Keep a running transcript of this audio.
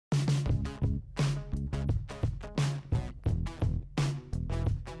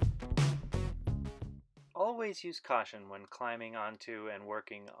Always use caution when climbing onto and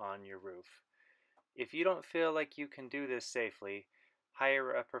working on your roof. If you don't feel like you can do this safely, hire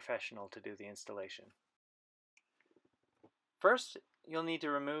a professional to do the installation. First, you'll need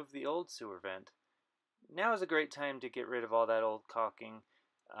to remove the old sewer vent. Now is a great time to get rid of all that old caulking,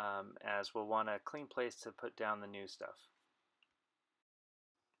 as we'll want a clean place to put down the new stuff.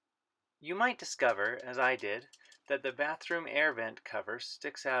 You might discover, as I did, that the bathroom air vent cover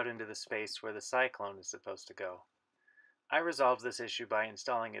sticks out into the space where the Cyclone is supposed to go. I resolved this issue by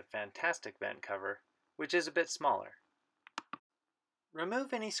installing a fantastic vent cover, which is a bit smaller.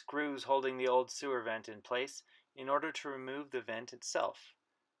 Remove any screws holding the old sewer vent in place in order to remove the vent itself.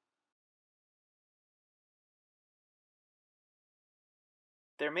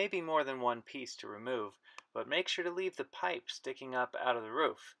 There may be more than one piece to remove, but make sure to leave the pipe sticking up out of the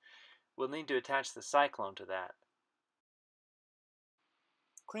roof. We'll need to attach the Cyclone to that.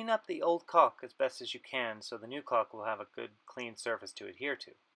 Clean up the old caulk as best as you can so the new caulk will have a good clean surface to adhere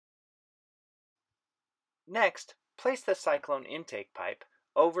to. Next, place the Cyclone intake pipe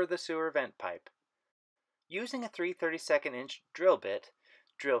over the sewer vent pipe. Using a 3/32 inch drill bit,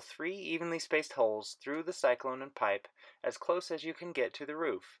 drill 3 evenly spaced holes through the Cyclone and pipe as close as you can get to the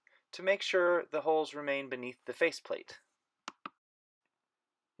roof to make sure the holes remain beneath the faceplate.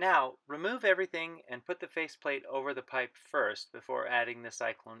 Now, remove everything and put the faceplate over the pipe first before adding the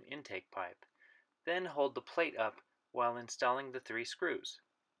Cyclone intake pipe. Then hold the plate up while installing the 3 screws.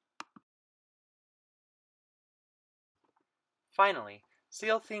 Finally,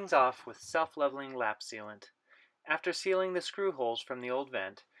 seal things off with self-leveling lap sealant. After sealing the screw holes from the old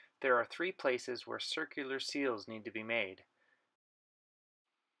vent, there are 3 places where circular seals need to be made.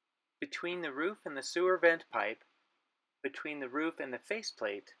 Between the roof and the sewer vent pipe, between the roof and the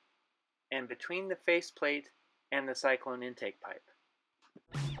faceplate, and between the faceplate and the Cyclone intake pipe.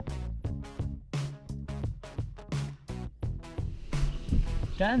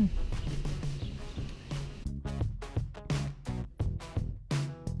 Done.